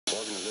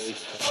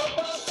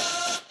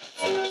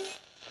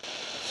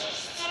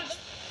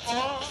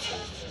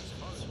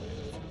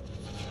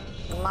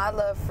My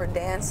love for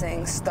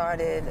dancing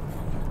started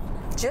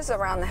just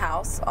around the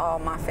house. All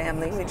my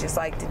family, we just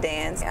like to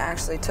dance. I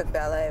actually took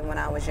ballet when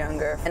I was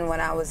younger. And when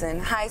I was in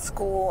high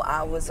school,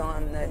 I was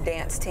on the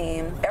dance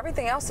team.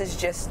 Everything else is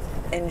just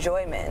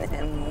enjoyment.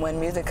 And when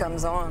music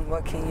comes on,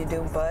 what can you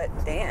do but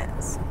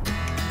dance?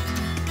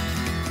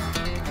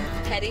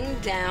 Heading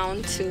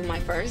down to my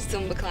first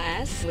Zumba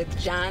class with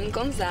John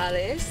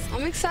Gonzalez.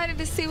 I'm excited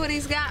to see what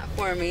he's got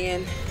for me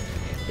and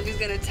if he's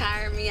gonna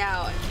tire me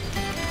out.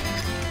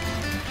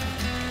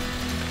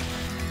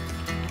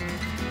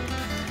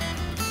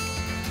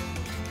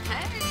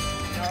 Hey.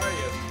 How are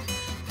you?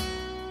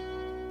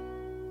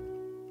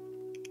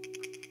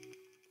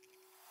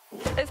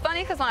 It's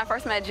funny because when I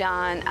first met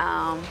John,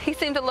 he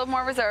seemed a little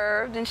more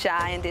reserved and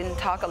shy and didn't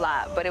talk a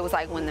lot. But it was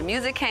like when the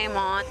music came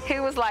on,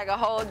 he was like a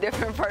whole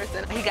different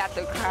person. He got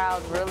the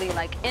crowd really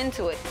like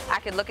into it. I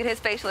could look at his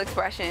facial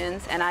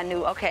expressions and I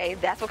knew, okay,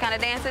 that's what kind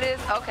of dance it is?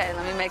 Okay,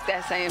 let me make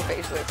that same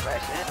facial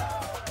expression.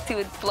 He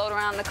would float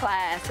around the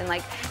class and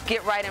like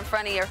get right in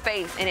front of your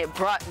face and it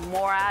brought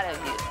more out of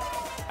you.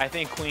 I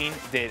think Queen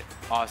did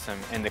awesome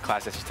in the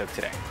class that she took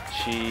today.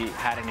 She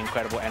had an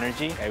incredible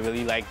energy. I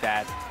really like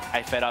that.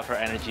 I fed off her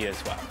energy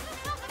as well.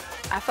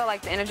 I felt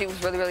like the energy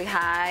was really, really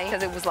high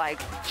because it was like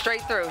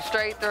straight through,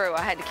 straight through.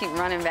 I had to keep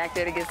running back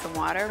there to get some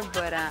water,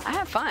 but I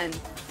had fun.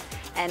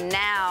 And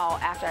now,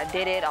 after I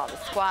did it, all the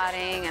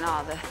squatting and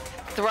all the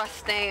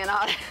thrusting and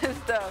all that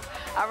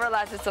stuff, I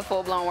realized it's a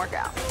full-blown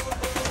workout.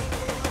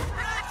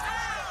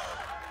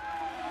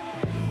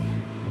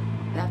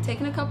 I've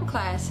taken a couple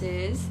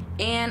classes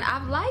and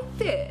I've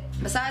liked it.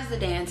 Besides the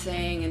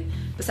dancing and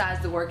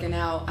besides the working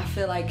out, I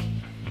feel like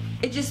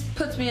it just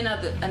puts me in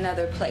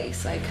another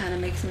place, like kind of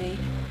makes me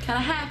kind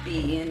of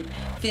happy and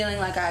feeling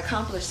like I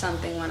accomplished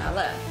something when I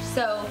left.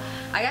 So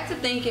I got to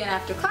thinking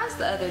after class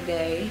the other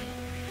day,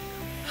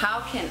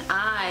 how can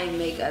I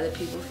make other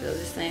people feel the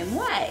same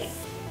way?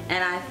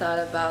 And I thought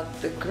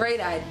about the great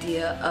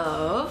idea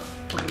of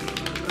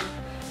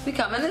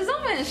becoming a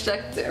Zumba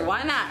instructor.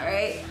 Why not,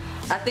 right?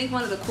 I think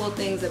one of the cool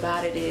things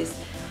about it is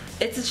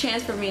it's a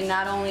chance for me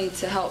not only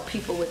to help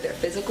people with their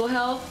physical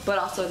health, but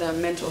also their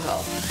mental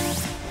health.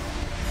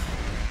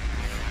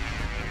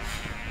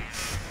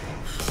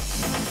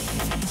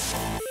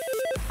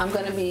 I'm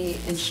going to be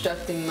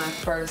instructing my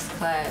first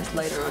class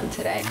later on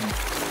today.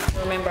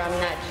 Remember, I'm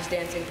not just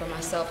dancing for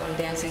myself, I'm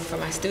dancing for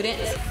my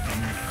students.